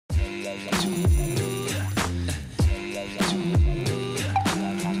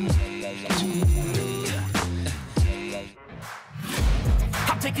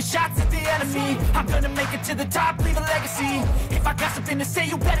I'm taking shots at the enemy. I'm gonna make it to the top, leave a legacy. If I got something to say,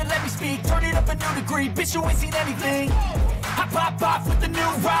 you better let me speak. Turn it up a new degree, bitch, you ain't seen anything. I pop off with the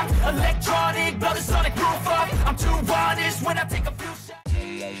new rock, electronic, blow the sonic roof up. I'm too honest when I take a few shots.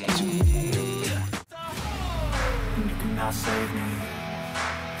 You cannot save me,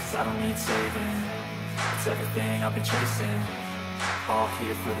 'cause I don't need saving. It's everything I've been chasing, all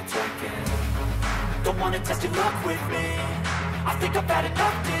here for the taking. Don't wanna test your luck with me, I think I've had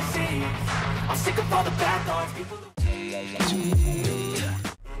enough disease. I'm sick of all the bad thoughts, people who...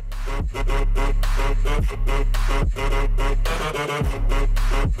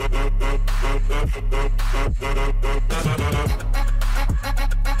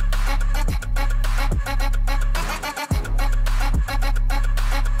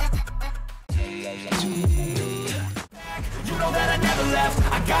 You know that I never left.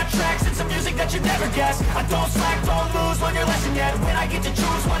 I got tracks and some music that you never guess. I don't slack, don't lose, learn your lesson yet. When I get to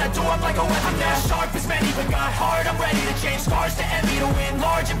choose what I do, I'm like a weapon nest. Sharp as many, but got heart, I'm ready to change. Scars to envy, to win,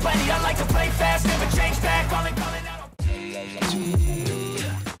 large and plenty. I like to play fast, never change back. Calling out.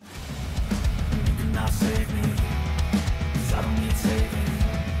 You cannot save me, 'cause I don't need saving.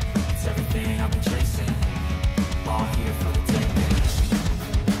 It's everything I've been chasing, all here for the taking.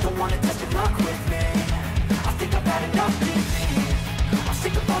 Don't wanna test your luck with me, I think I've had enough disease. I'm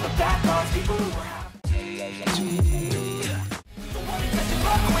sick of all the bad thoughts, people who have. Don't wanna test your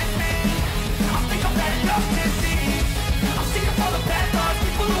luck with me, I think I've had enough disease. I'm sick of all the bad thoughts,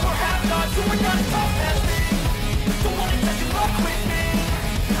 people who are have-nots, who are not as tough as me. Don't wanna test your luck with me,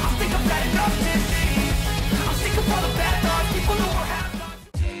 I think I've had enough disease. I'm sick of all the bad thoughts, people who are have-nots.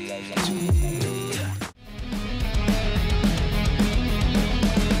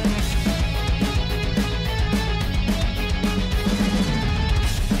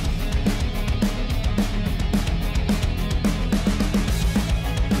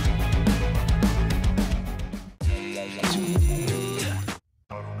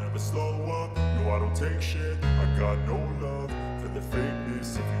 Take shit, I got no love for the fakeness.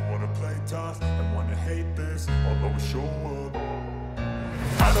 If you wanna play tough and wanna hate this, I'll always show up.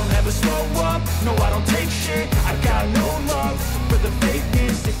 I don't ever slow up, no I don't take shit. I got no love for the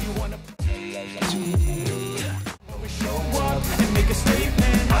fakeness. If you wanna always show up and make a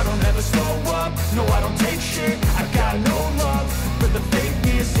statement. I don't ever slow up, no I don't take shit. I got no love for the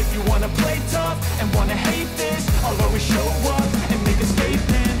fakeness. If you wanna play tough and wanna hate this, I'll always show up and make a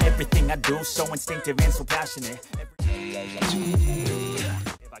statement. Everything I do so instinctive and so passionate.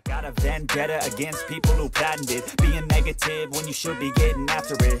 If I got a vendetta against people who patented being negative when you should be getting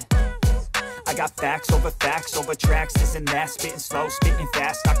after it. I got facts over tracks, this and that. Spitting slow, spitting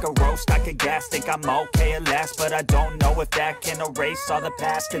fast, I could roast, I could gas. Think I'm okay at last, but I don't know if that can erase all the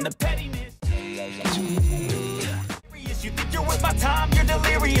past and the pettiness. You think you're worth my time, you're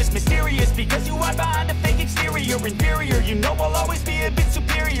delirious. Mysterious, because you hide behind a fake exterior. Inferior, you know I'll always be a bit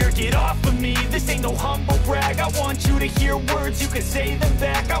superior. Get off of me, this ain't no humble brag. I want you to hear words, you can say them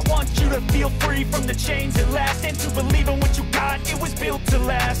back. I want you to feel free from the chains at last, and to believe in what you got, it was built to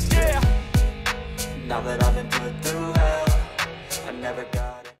last, yeah. Now that I've been put through hell, I never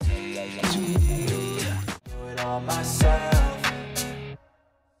got it. Do it all myself.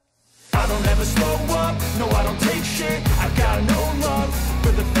 I don't ever slow up, no I don't take shit. I got no love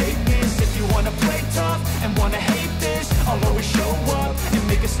for the fakeness. If you wanna play tough and wanna hate this, I'll always show up and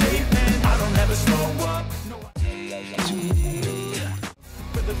make a statement. I don't ever slow up, no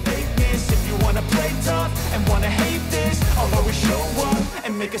for the fakeness. If you wanna play tough and wanna hate this, I'll always show up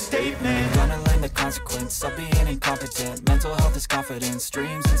and make a statement. I'm gonna learn the consequence of being incompetent. Mental health is confidence,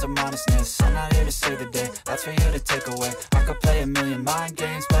 dreams and some honestness. I'm not here to save the day, that's for you to take away. I could play a million mind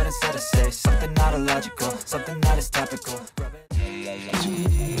games, but instead I say something not illogical, something that is topical.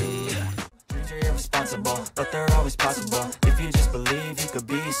 Dreams are irresponsible, but they're always possible. If you just believe, you could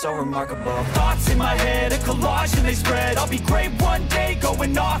be so remarkable. Thoughts in my head, a collage and they spread. I'll be great one day,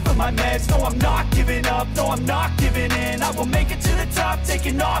 going off of my meds. No, I'm not giving up, no, I'm not giving in. I will make it to the top,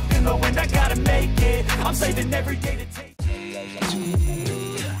 taking off in the wind. I gotta make it, I'm saving every day to take it.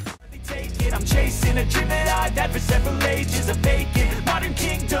 I'm chasing a dream that I've had for several ages. A vacant modern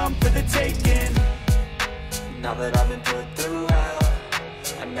kingdom for the taking. Now that I've been put through hell,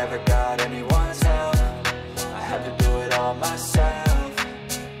 I never got anyone's help. I had to do it all myself.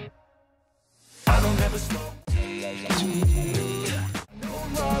 I don't ever slow. No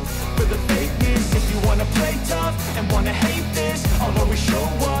love for the fakeness. If you wanna play tough and wanna hate this, I'll always show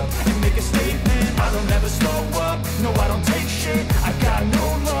up and make a statement. I don't ever slow up, no I don't take shit. I got no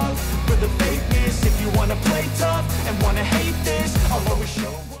love and wanna hate this, I'll always show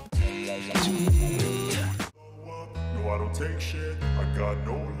up. No, I don't take shit, I got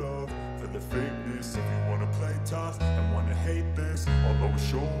no love for the fakeness. If you wanna play tough and wanna hate this, I'll always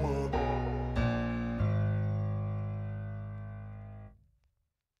show up.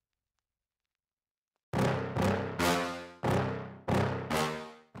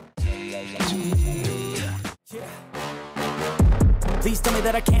 Please tell me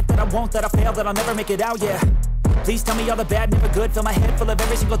that I can't, that I won't, that I fail, that I'll never make it out, yeah. Please tell me all the bad, never good, fill my head full of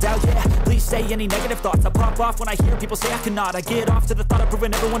every single doubt, yeah. Please say any negative thoughts, I pop off when I hear people say I cannot. I get off to the thought of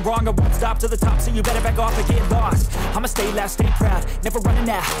proving everyone wrong, I won't stop to the top, so you better back off and get lost. I'ma stay loud, stay proud, never running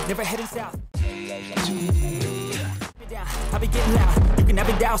out, never heading south. I'll be getting loud, you can have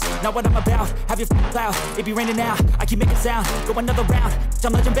your doubts, not what I'm about. Have your cloud, it be raining now, I keep making sound, go another round,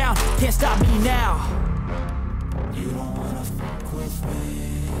 I'm legend bound, can't stop me now. You don't wanna fuck with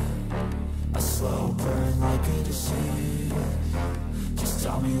me, a slow burn like a disease. Just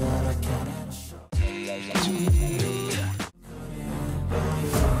tell me that I can't